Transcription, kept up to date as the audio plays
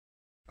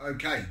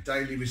Okay,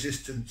 daily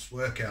resistance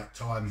workout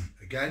time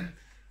again.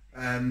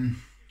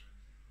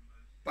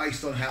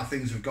 Based on how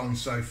things have gone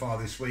so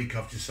far this week,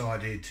 I've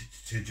decided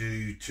to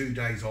do 2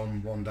 days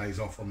on, 1 day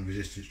off on the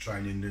resistance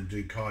training and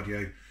do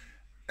cardio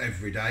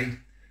every day.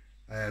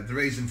 The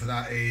reason for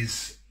that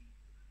is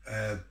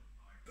I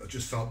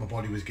just felt my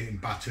body was getting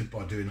battered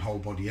by doing whole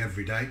body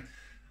every day.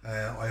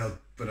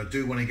 But I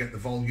do want to get the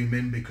volume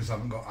in because I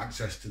haven't got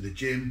access to the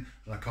gym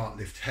and I can't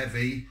lift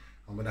heavy.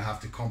 I'm going to have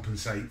to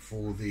compensate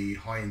for the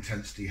high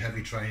intensity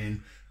heavy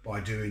training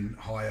by doing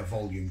higher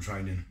volume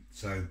training.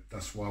 So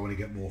that's why I want to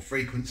get more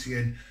frequency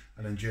in,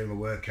 and then during my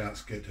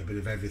workouts get a bit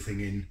of everything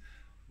in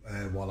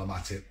while I'm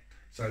at it.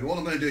 So what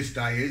I'm going to do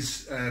today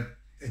is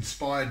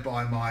inspired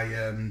by my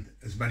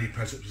as many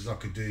press-ups as I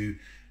could do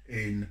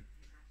in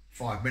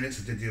 5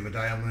 minutes I did the other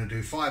day. I'm going to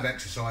do 5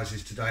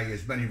 exercises today,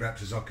 as many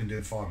reps as I can do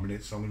in 5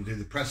 minutes. So I'm going to do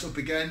the press up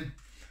again,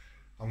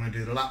 I'm going to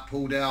do the lat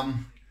pull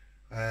down,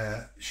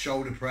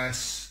 shoulder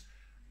press,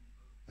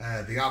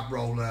 the ab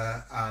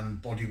roller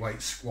and body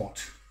weight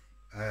squat.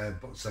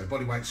 So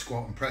body weight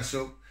squat and press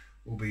up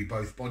will be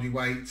both body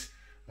weight.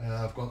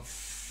 I've got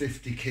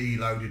 50 kg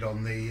loaded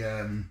on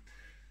the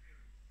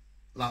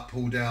lat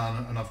pull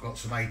down, and I've got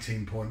some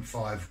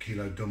 18.5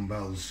 kilo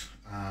dumbbells,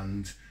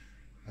 and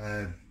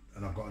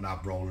I've got an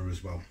ab roller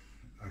as well.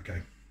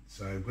 Okay,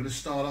 so I'm going to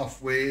start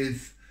off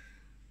with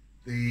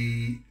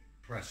the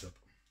press up.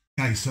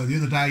 Okay, so the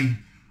other day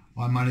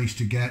I managed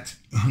to get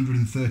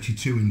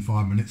 132 in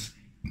 5 minutes.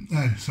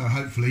 So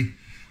hopefully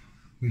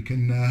we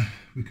can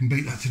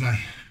beat that today.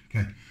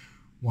 Okay,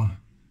 1,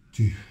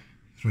 2,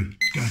 3,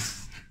 go.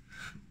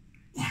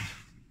 1,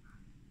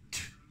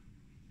 2,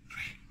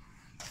 3,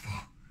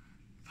 4,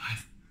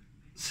 5,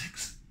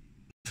 6,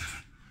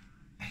 7,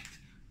 8,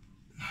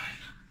 9,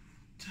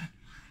 10,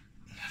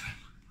 11,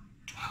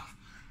 12,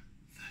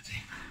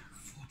 13,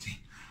 14,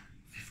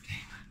 15,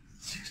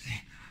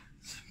 16,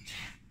 17,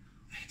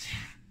 18,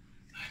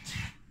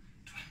 19,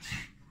 20,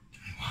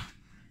 21,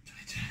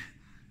 22,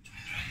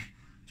 23,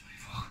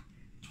 24,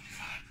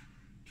 25,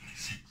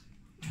 26,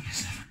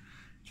 27,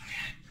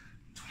 28,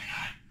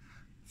 29,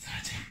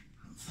 30,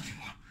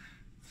 31,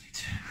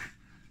 32,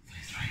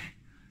 33,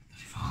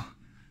 34,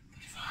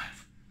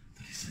 35,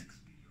 36,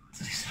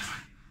 37,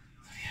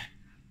 38,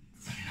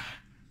 39,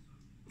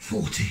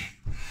 40.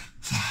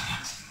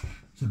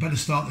 So better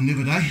start than the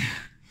other day.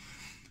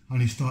 I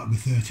only started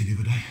with 30 the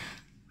other day.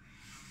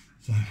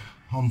 So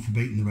on for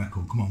beating the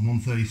record. Come on,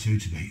 132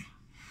 to beat.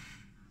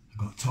 I've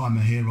got a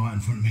timer here right in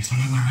front of me, so I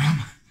know where I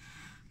am.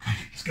 Okay,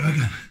 let's go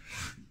again.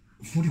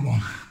 41,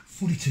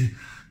 42,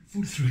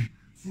 43,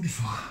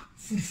 44,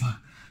 45,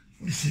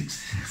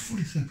 46,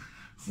 47,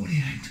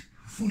 48,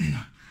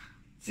 49,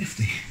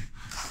 50.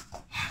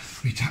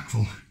 Be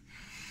tactful.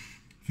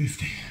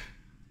 50.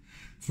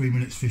 3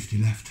 minutes 50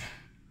 left.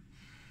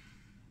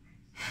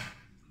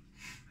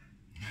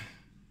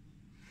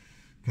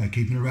 Okay,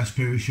 keeping the rest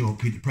period short.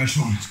 Keep the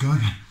pressure on. Let's go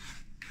again.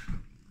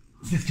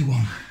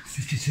 51,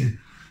 52,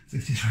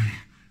 53,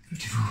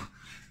 54,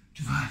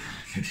 55,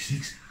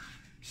 56,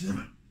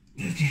 57,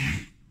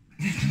 58,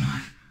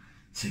 59,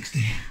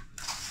 60.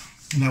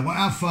 Now what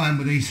I find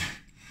with these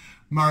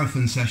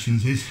marathon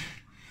sessions is,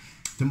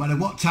 no matter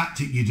what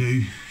tactic you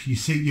do, you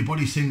see your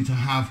body seems to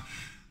have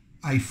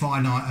a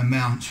finite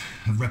amount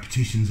of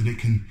repetitions that it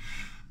can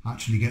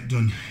actually get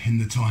done in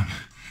the time.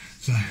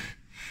 So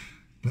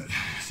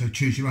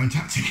choose your own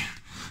tactic.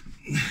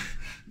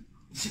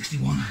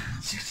 61,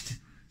 62,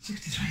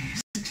 63,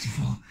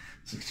 64,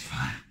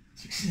 65,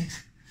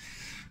 66,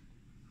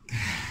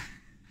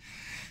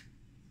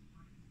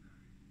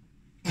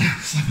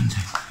 70.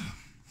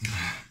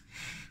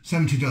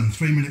 70 done,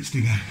 3 minutes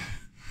to go.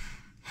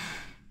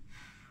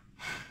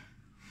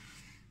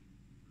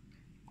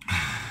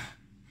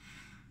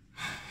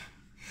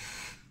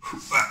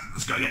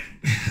 Let's go again.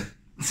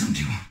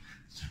 71,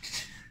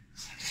 72,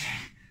 73,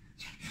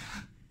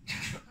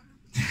 74,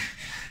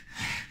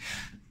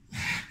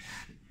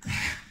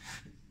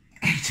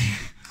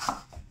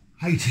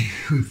 80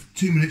 with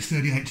 2 minutes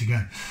 38 to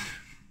go.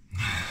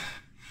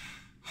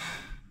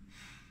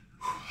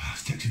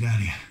 Let's text it out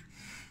here.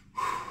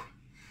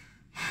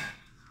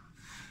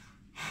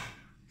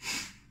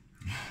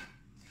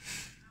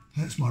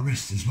 Hurts my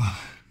wrist as well.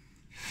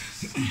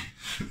 81,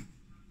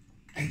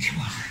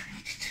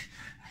 82,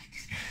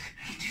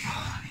 84,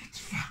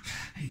 85,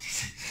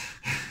 86,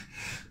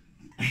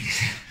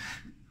 87,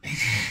 88,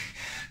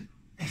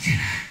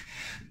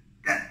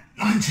 89,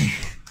 90.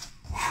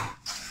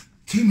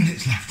 2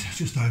 minutes left,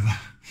 just over.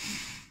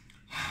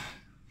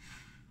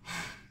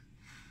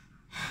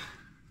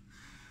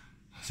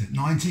 That's it,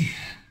 90.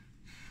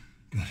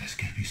 Good, let's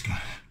get this going.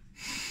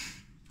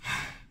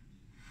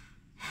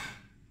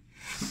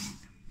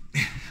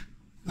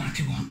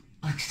 91,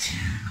 92,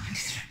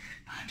 93,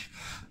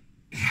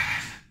 95,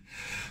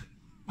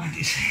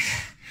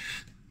 96,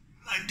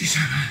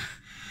 97,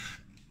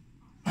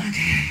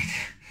 98,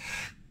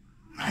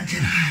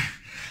 99,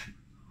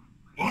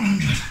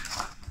 100.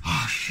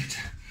 Oh shit.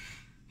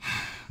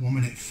 1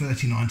 minute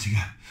 39 to go.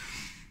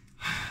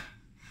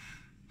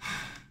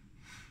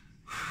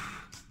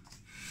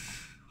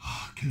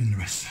 Killing the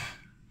rest.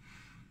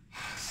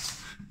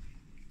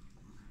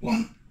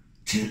 1,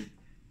 2,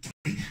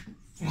 3,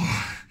 4,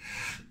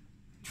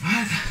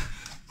 5.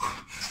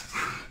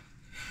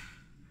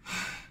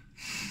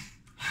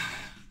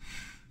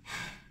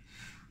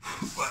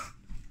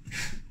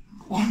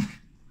 1,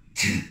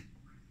 2,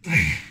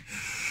 3,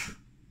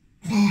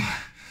 4,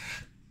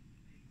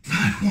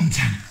 5.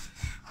 110.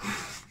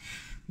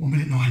 1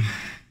 minute 9.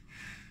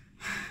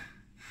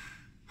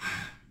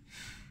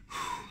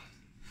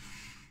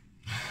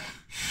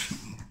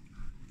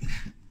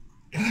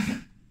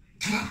 11,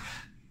 12,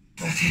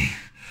 13,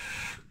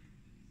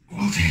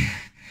 14,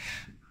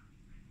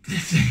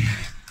 15.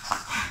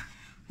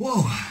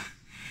 Whoa,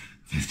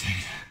 15.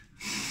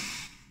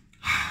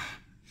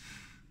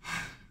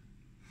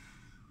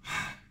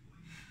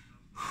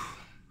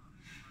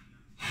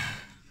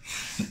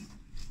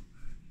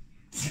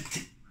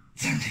 16,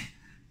 17,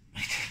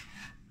 18,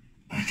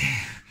 19,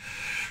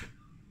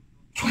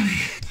 20.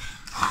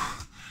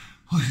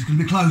 Oh, this is going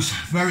to be close,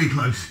 very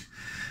close.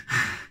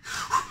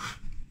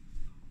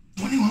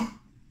 21,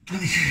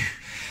 22,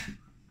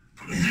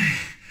 23,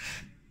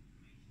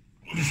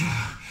 24,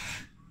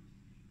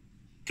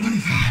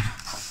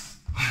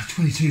 25,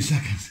 22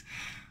 seconds.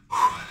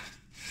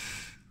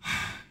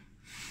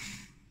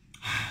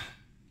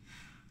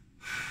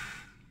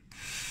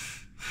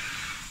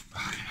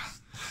 Fucking hell.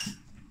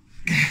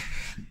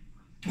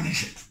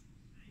 26,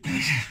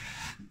 27,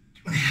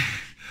 28,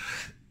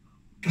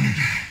 29,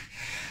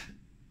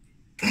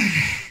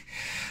 30,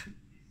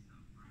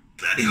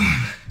 31.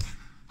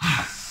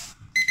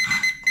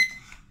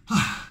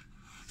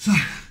 So,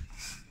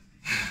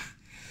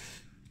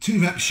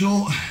 2 reps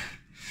short,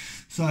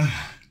 so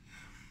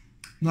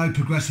no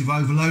progressive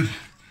overload.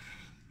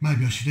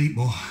 Maybe I should eat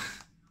more.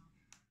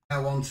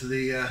 Now on to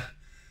the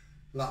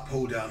lat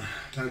pull down.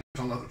 No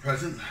time like the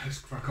present, let's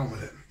crack on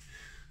with it.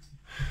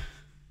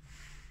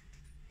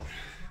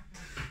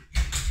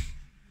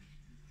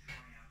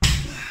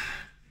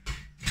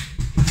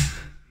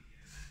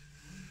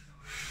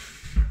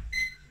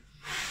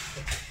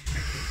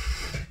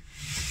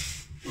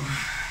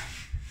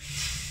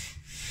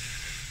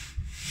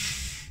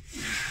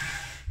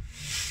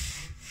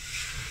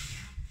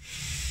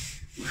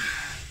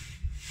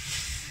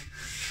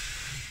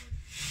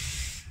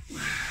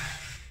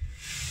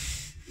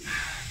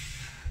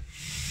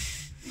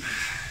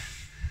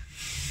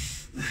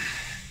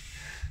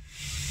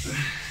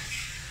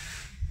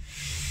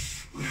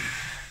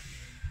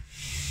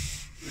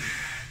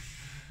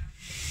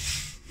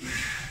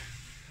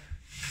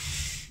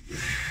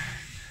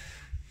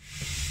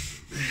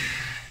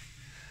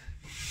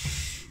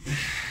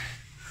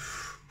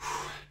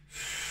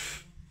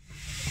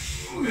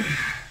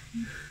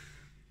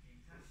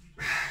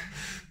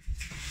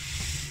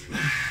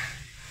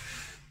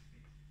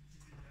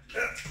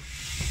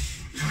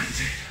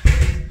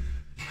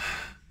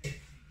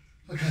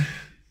 Okay,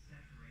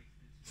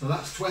 so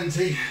that's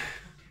 20.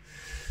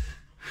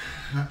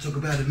 That took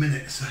about a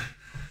minute, so I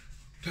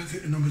don't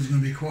think the numbers are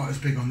going to be quite as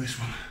big on this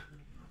one.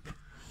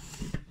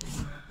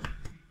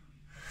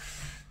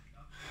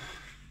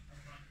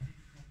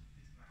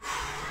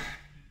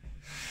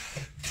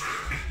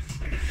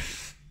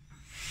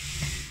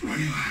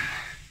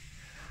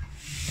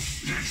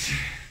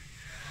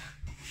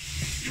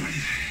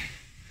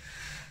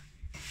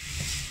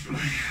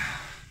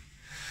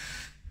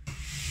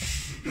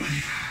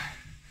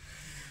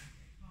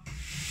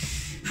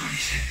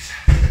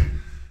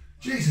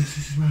 Jesus,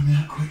 this is wearing me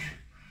out quick.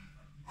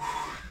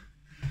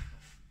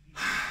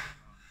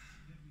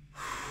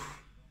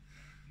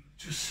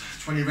 Just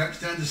 20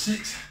 reps down to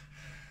 6.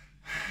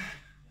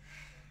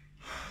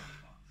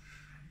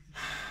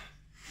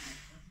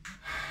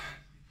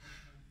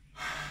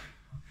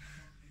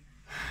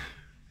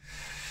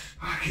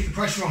 Keep the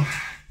pressure on.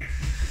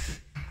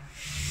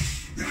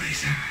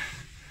 97,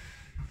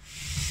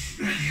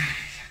 98.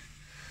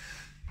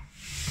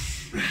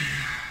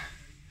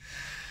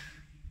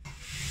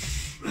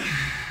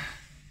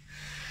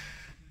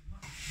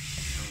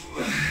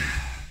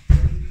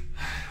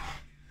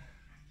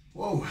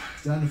 Whoa,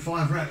 down to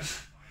 5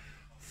 reps.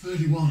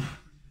 31.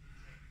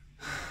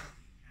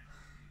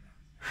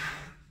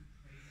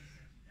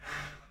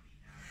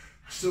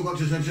 Still got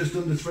just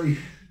under 3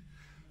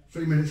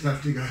 minutes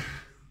left to go.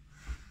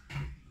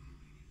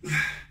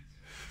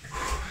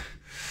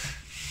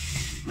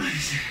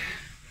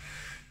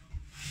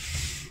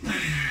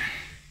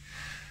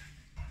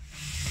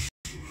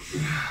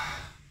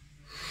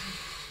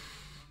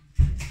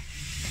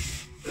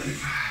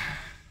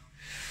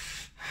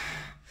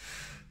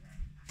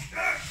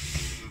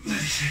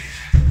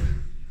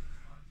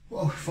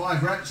 Well,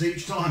 5 reps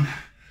each time.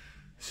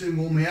 Soon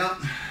warm me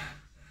up.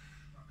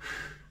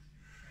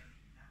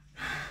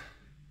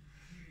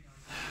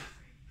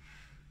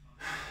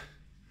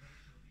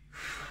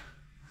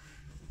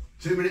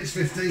 Two minutes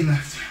 15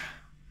 left.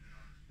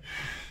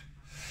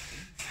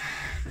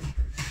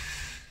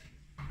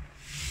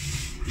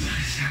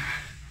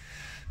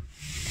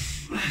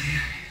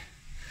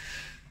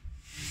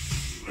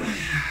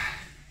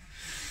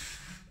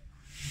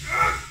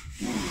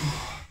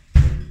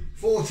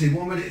 40,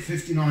 1 minute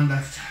 59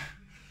 left.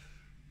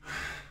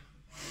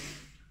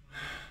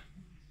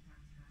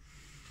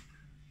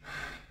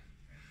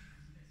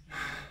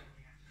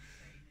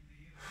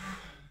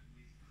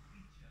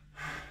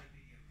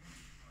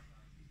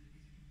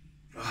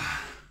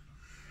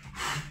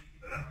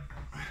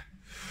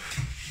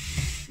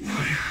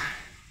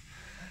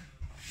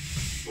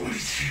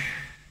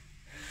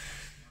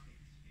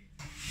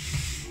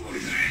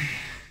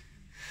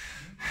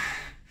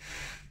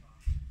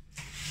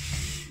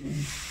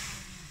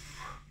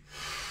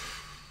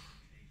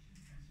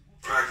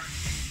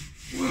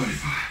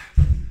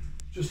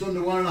 Just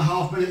under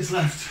 1.5 minutes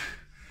left.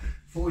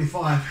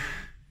 45.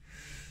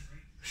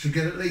 Should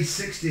get at least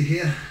 60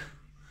 here.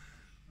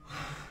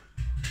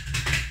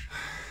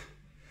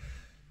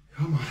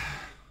 Come on.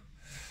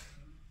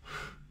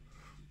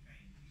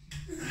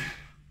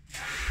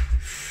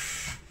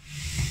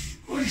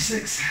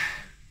 46.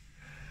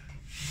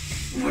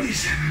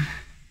 47.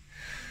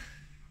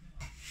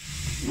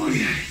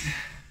 48.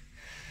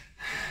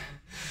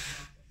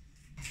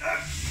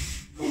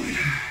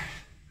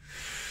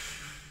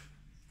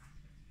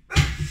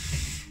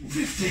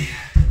 50.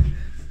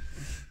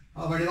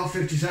 I've only got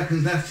 50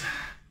 seconds left.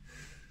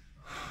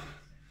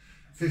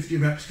 50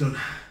 reps done.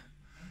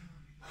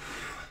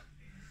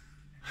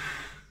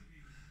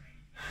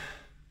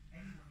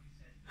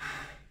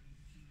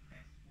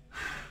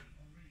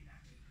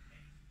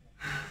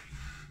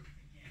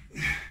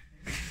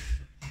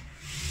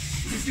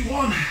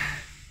 $51.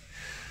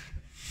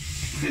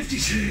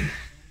 52.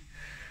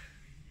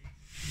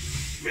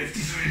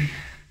 53.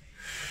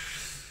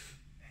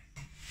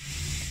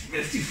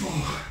 54.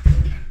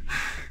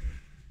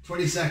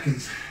 20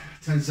 seconds.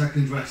 10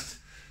 seconds rest.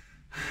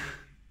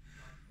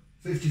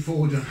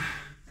 54 done.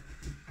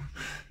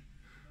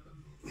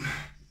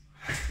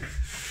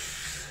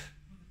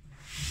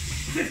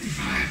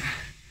 55.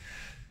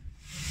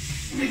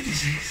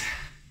 56.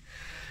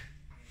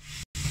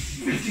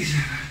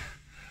 57.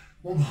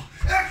 One more.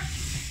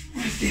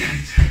 58.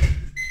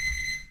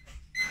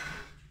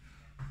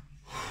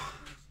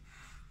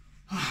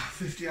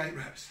 58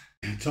 reps.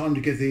 Time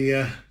to give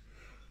the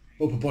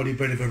upper body a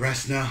bit of a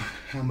rest now,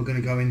 and we're going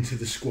to go into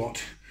the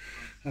squat.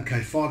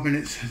 Okay, 5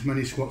 minutes, as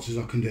many squats as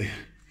I can do.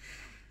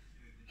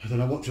 I don't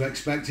know what to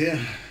expect here,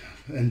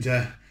 and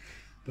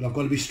but I've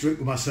got to be strict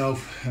with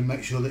myself and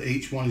make sure that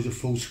each one is a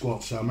full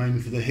squat. So I'm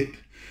aiming for the hip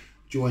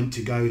joint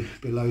to go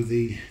below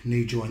the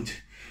knee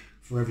joint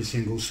for every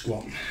single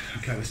squat.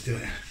 Okay, let's do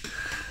it.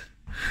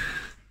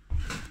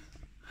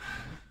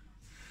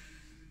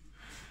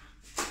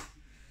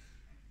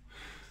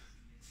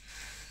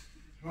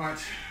 Right,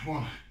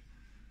 1,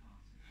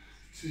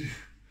 2,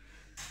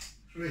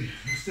 3,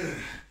 let's do it.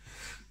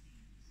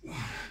 1,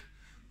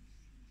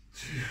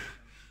 2,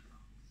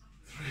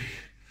 3,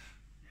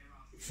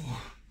 4,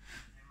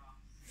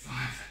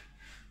 5,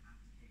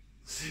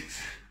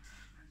 6,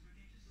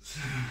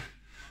 7,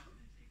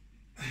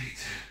 8,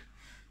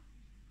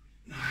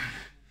 9,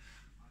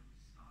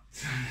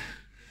 10,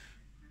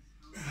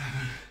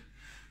 11,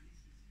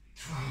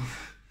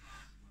 12,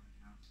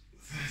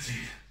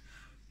 13,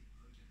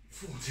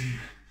 14,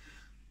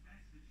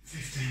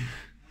 15,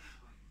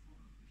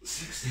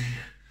 16,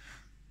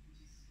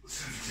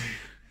 17,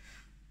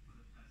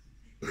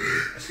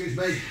 excuse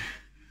me,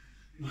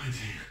 19,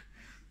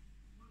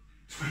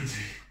 20,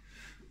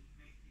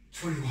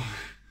 21,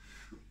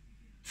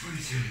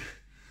 22,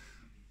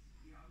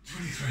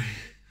 23,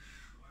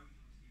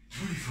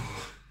 24,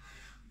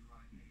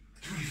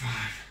 25,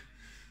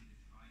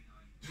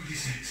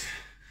 26,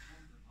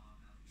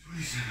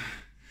 27,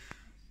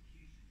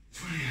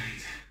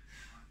 28,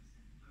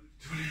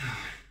 29,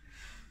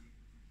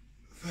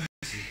 30,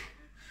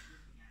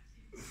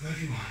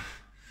 31,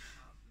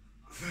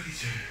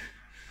 32,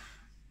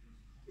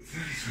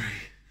 33,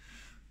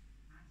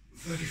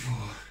 34,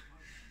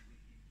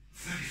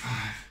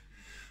 35,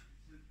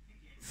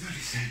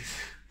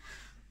 36,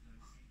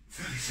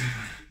 37,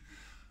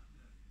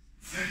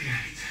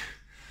 38,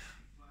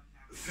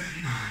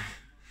 39,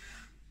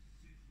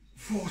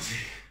 40,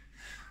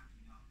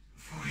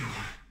 41,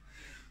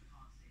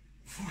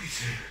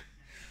 42,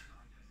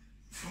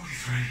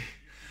 43,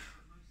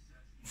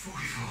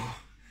 44,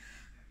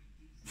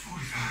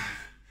 45,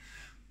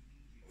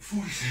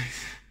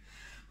 46,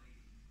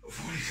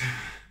 47,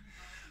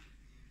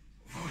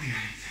 48,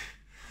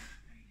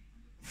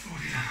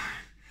 49,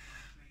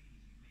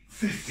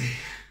 50,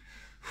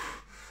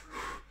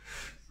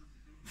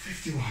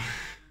 51,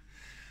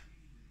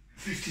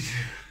 52,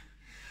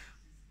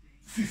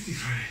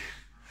 53,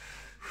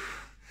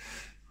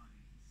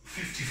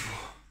 54,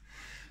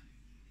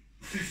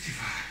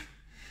 55,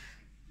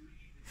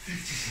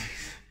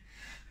 56,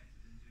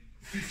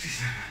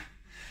 57,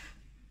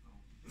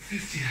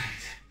 58,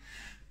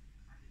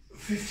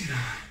 59,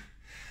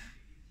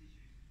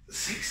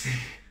 60,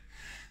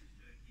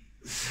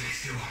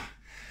 61,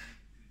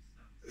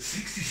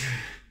 62,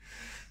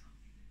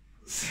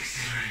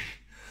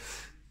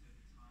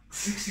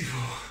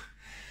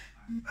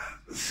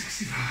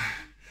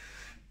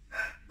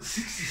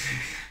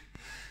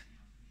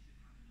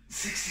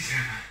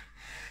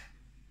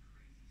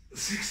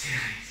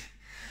 68,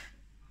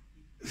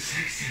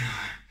 69,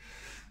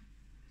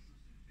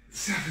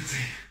 70,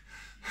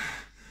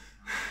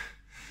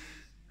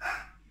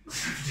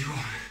 71,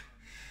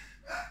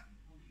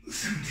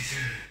 72,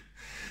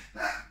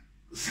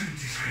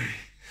 73,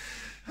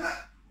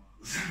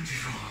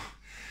 74,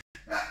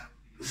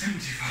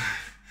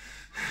 75,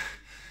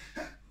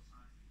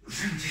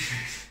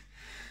 76,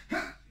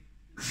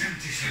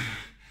 77,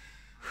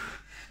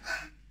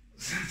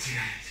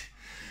 78,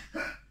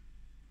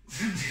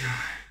 79,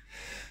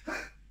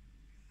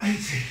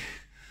 80,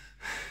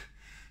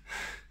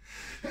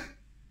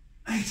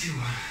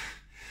 81,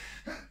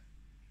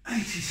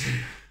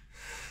 82,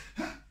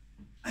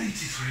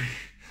 83,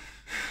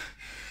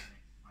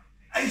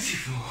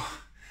 84,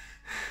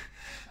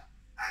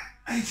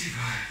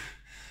 85,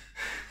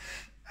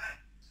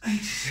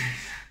 86,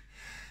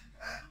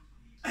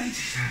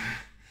 87,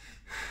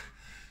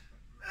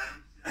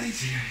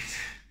 88,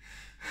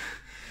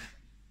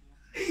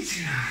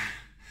 89,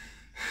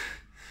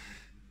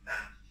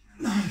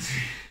 90,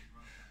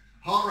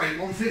 heart rate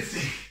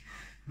 150,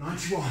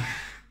 91,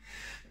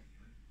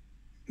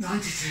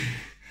 92,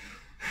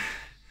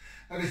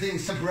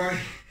 everything's temporary,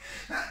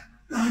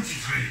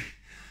 93,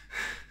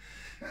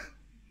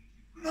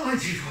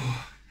 94,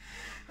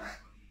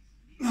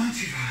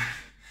 95,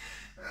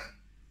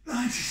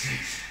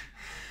 96,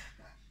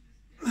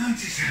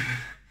 97,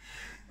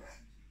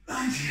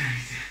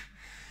 98,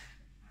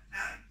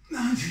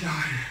 99,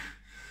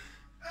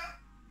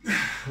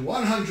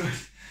 100,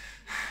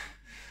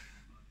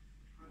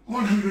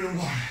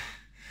 101,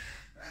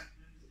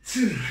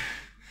 2,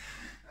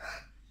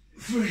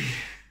 3,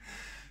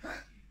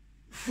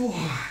 4,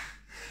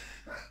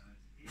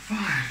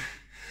 5,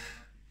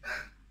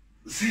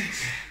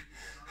 6,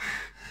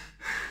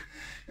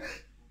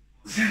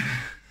 7,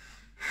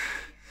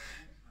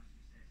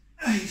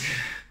 8,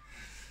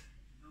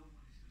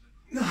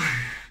 9,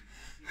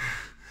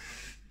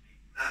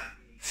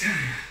 10,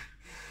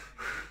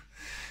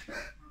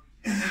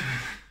 11,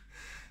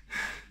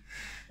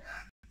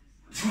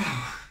 12,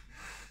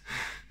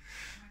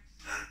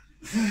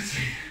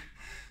 13,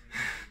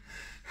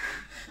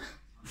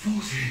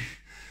 14,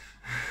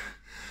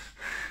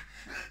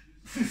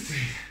 15,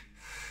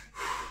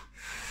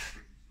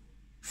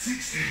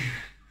 16,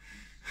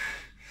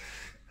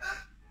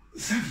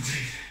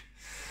 17,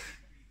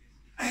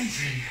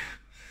 18,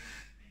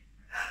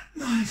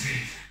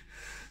 19,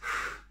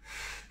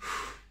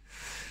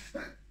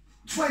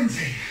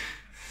 20,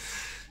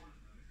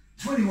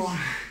 21,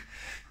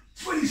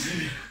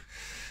 22,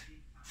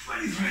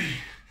 23,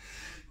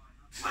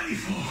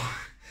 24,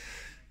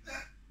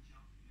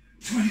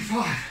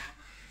 25,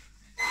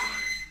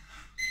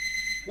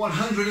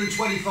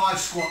 125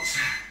 squats.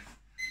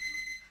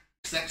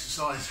 Next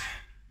exercise,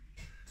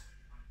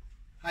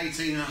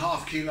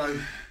 18.5 kilo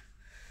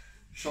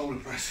shoulder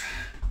press,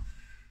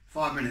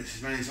 5 minutes,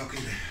 as many as I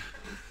can do.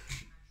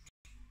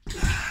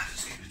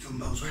 Just get the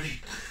dumbbells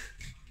ready.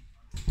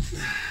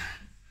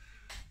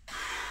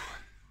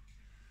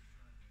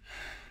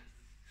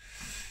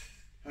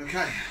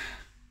 Okay,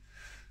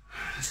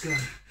 let's go.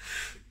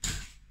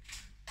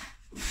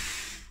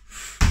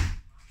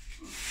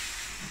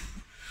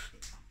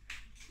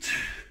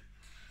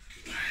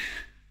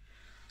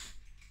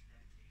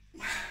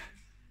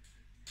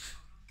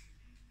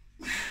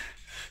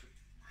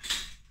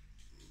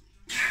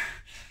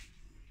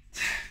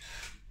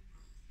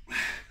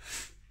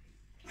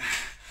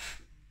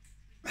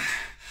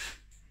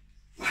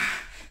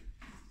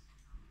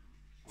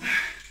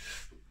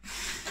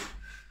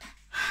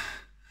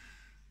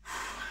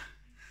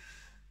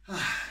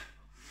 Ah,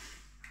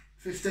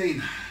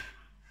 15,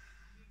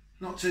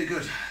 not too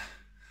good.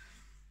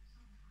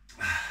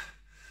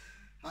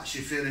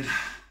 Actually feeling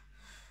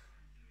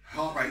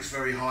heart rate's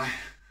very high,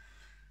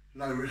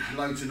 low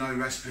to no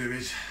rest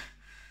periods.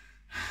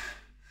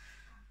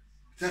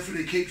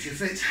 Definitely keeps you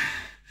fit.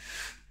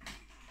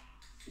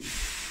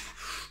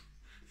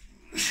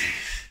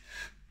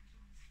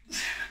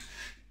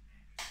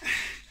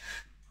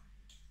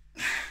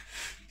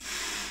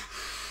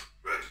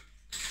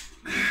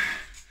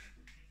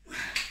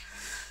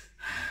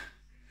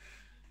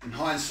 In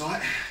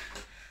hindsight,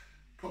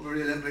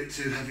 probably a little bit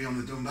too heavy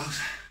on the dumbbells.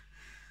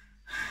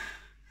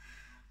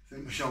 I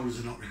think my shoulders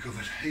are not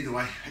recovered. Either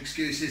way,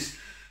 excuses.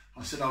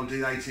 I said I'll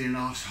do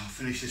 18.5, so I'll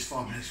finish this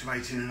 5 minutes with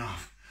 18.5. I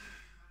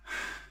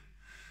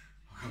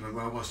can't remember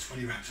where I was,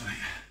 20 reps I think.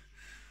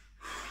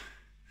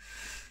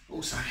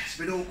 Also, it's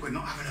a bit awkward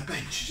not having a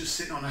bench, just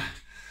sitting on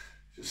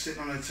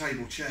a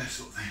table chair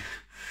sort of thing.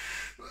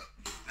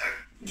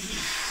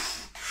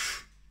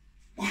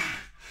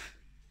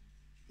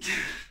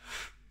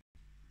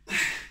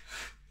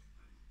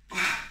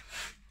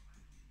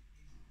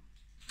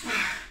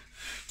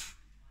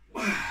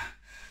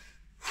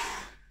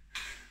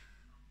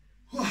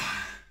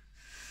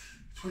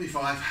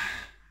 25,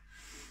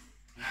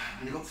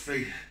 and you've got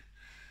 3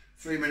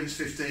 minutes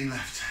 15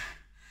 left.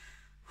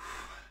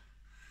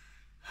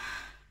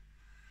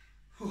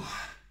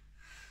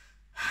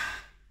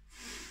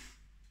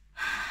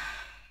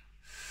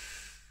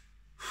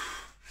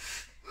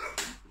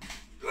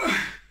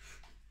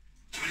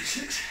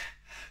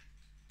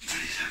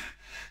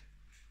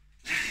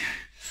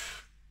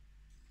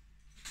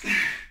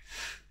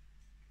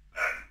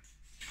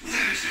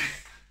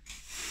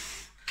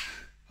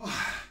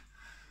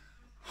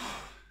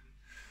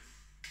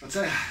 I'll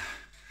tell you,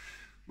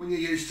 when you're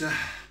used to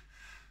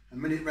a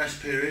minute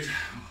rest period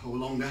or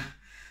longer,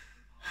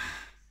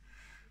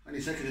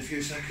 only taking a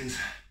few seconds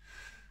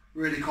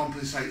really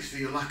compensates for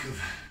your lack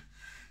of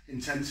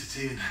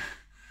intensity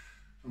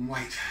and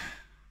weight.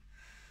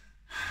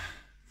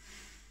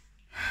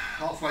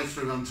 Halfway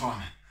through on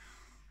time,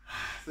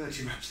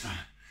 30 reps done.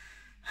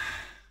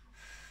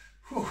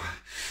 Whew.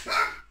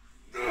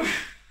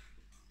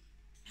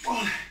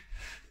 1,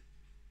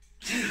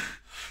 2,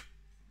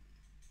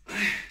 3.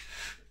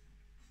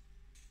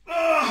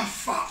 Oh,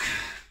 fuck.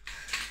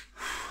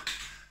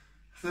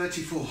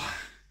 34.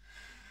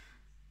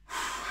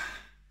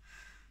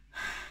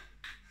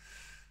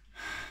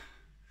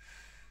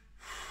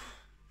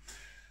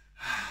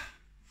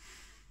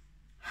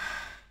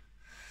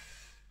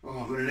 Oh,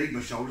 I'm going to need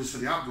my shoulders for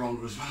the ab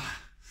roller as well.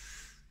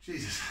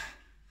 Jesus,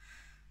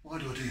 why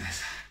do I do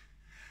this?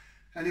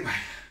 Anyway,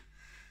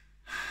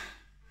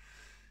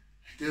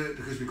 do it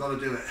because we've got to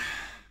do it.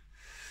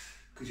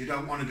 Because you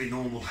don't want to be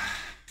normal.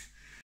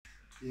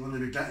 You want to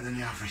be better than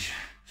the average.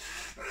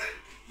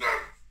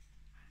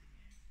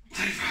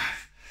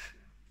 35,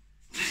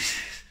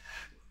 36,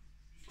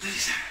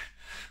 37,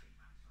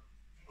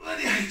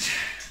 38.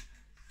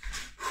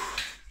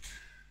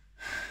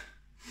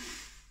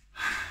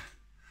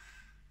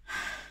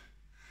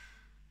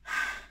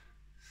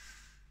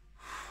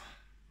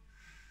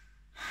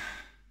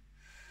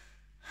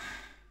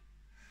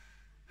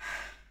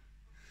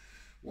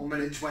 One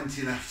minute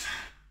 20 left.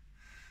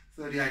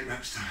 38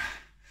 reps done.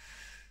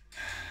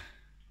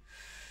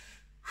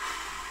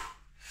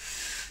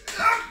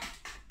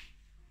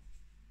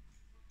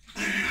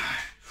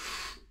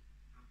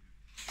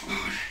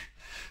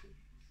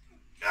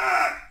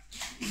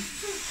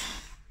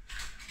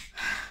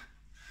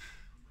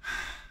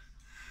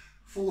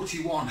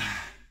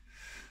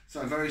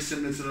 So very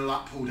similar to the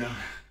lat pull down.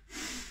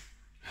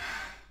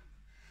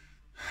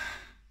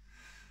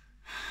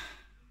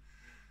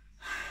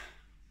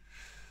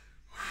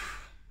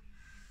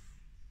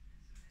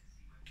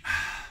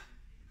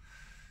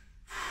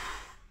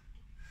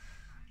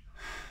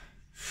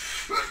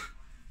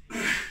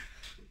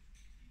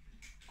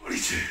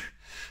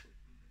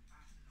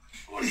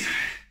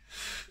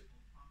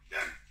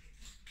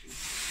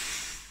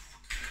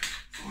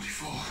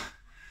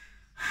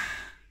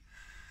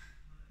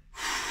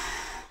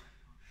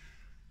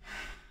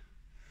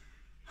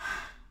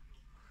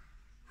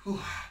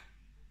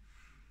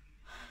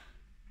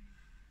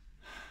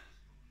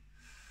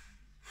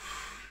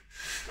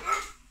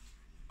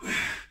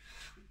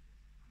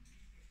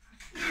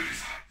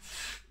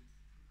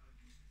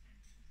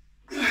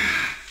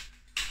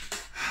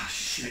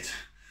 Shit.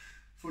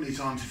 Funny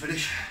time to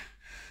finish.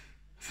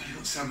 I've only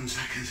got 7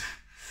 seconds.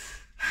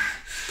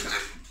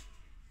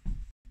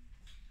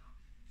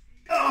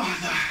 Oh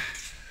no.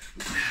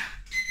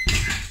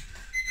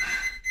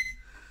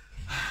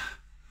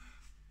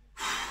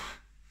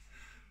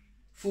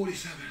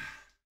 47.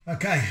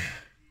 Okay,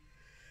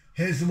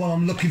 here's the one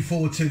I'm looking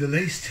forward to the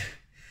least.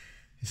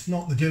 It's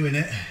not the doing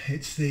it,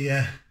 it's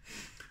the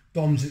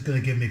DOMs it's going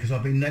to give me, because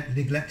I've been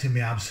neglecting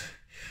my abs.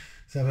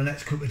 So the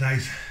next couple of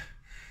days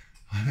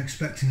I'm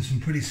expecting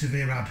some pretty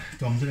severe ab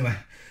DOMs. Anyway,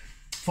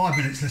 5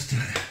 minutes, let's do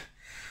it.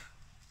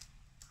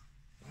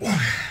 1,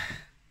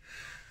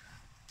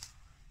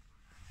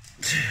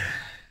 2,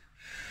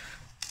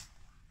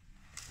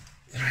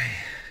 3,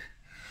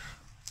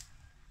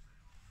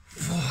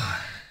 4,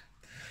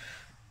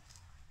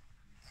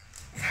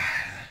 5,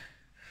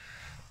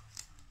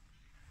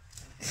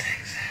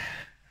 6,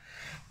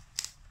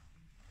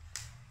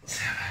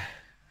 7,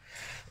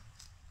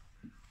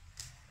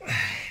 8,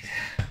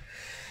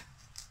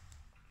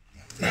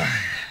 9,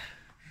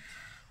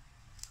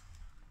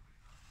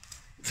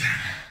 10,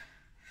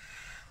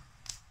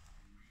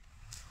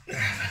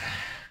 11,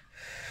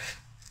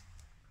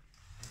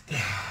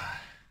 12,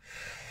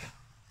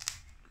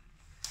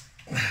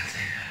 13,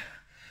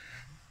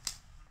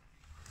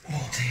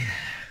 14,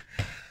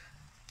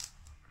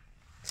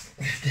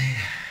 15,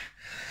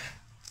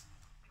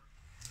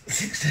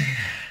 16,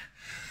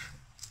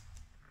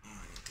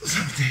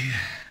 17,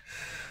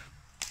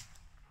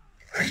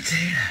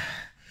 18,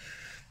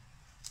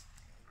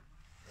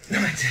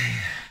 19,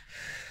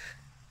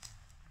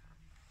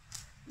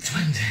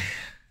 20.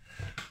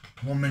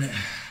 1 minute.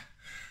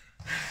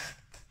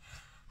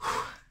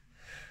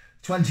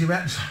 20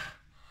 reps,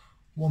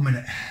 1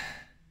 minute.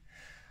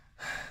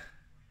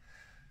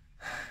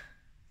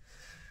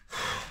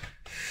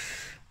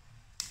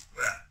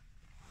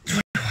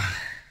 21,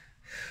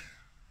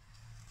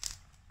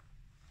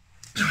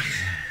 22,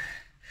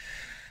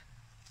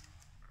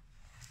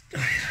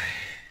 23,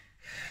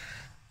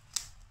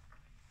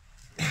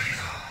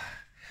 24,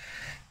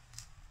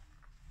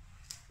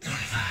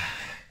 25,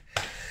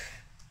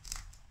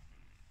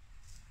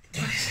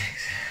 26,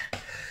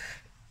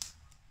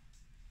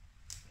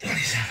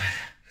 27,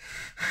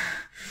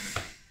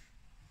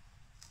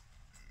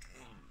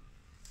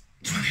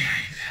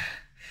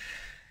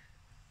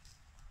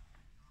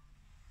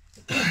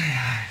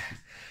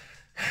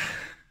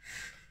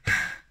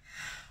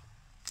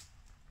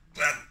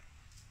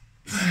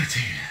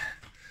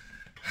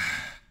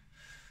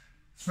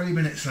 3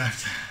 minutes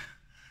left.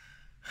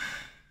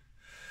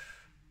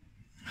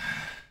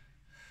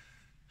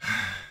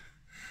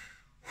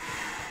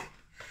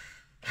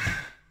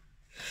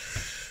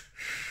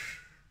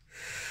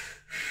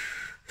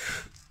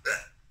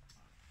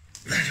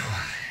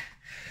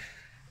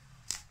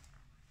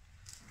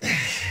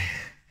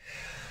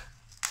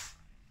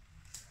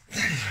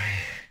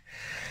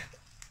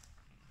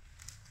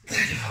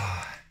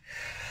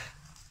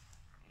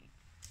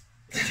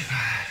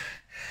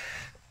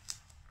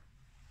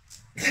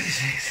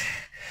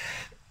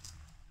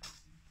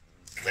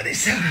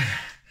 Seven.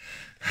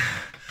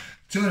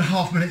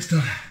 2.5 minutes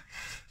done.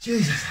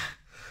 Jesus.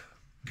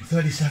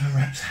 37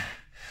 reps.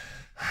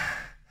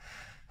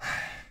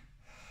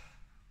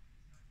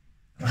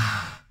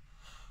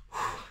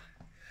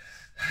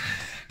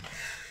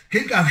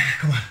 Keep going.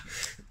 Come on.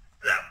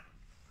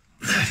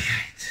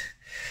 38.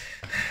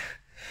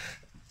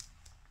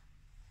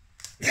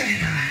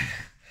 39.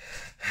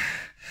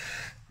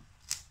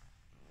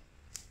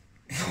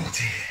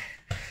 40.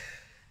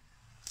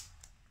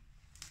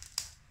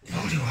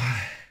 41,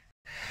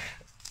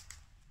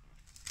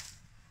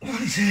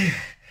 42,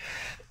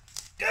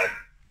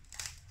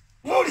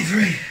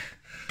 43,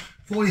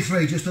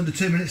 43, just under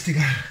 2 minutes to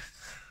go.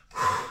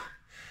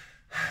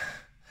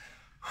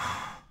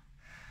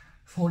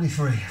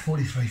 43,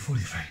 43,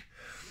 43.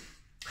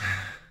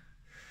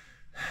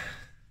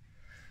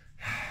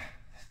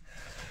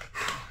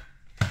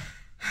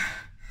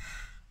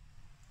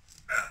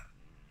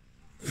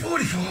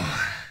 44.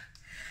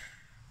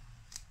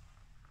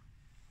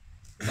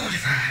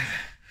 45,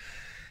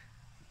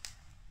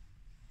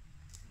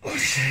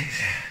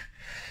 46,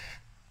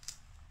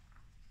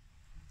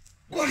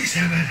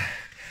 47,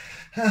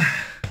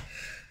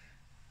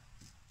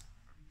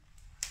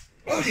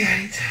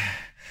 48,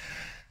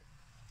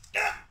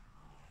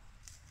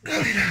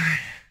 49,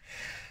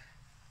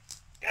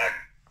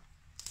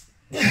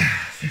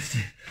 50.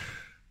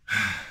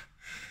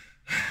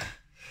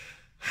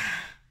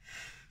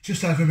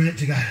 Just over a minute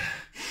to go.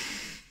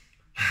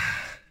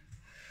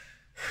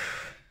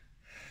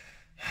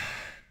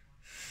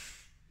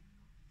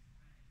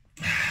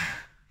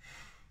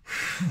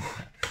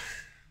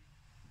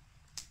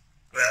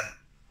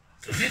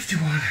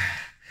 51,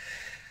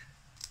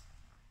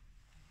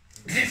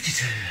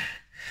 52,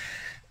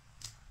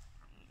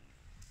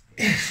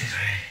 53,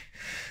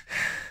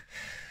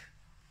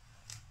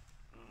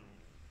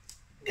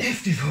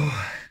 54,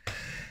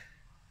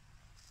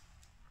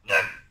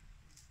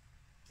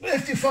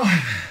 55,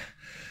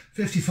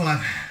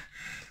 55,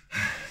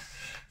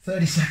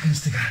 30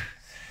 seconds to go,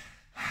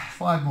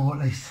 5 more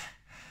at least.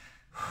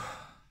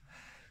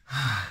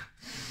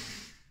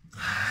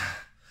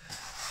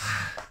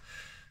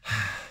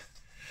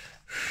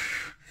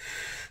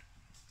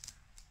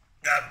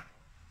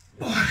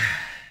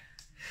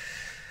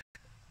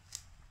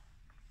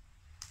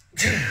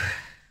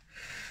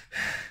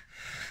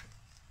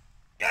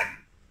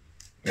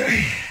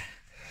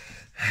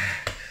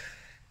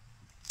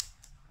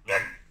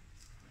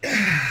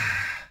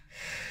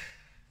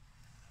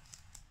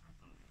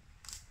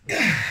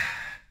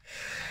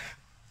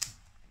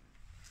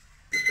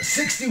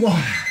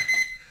 One.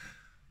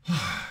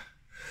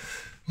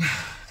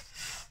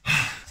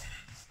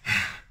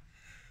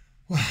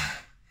 Well,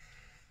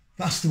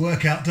 that's the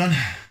workout done.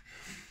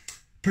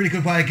 Pretty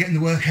good way of getting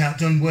the workout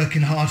done,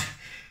 working hard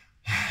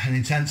and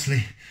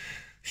intensely.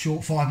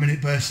 Short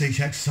 5-minute bursts each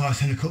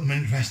exercise and a couple of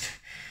minutes rest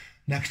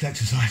next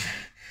exercise.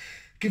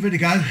 Give it a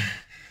go.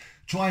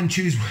 Try and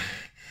choose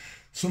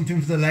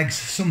something for the legs,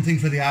 something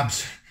for the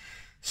abs,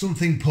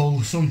 something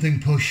pull, something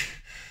push,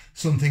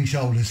 something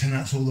shoulders, and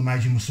that's all the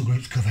major muscle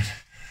groups covered.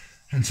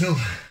 Until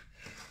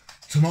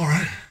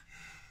tomorrow,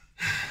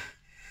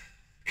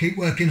 keep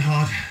working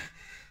hard.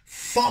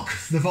 Fuck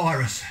the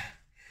virus.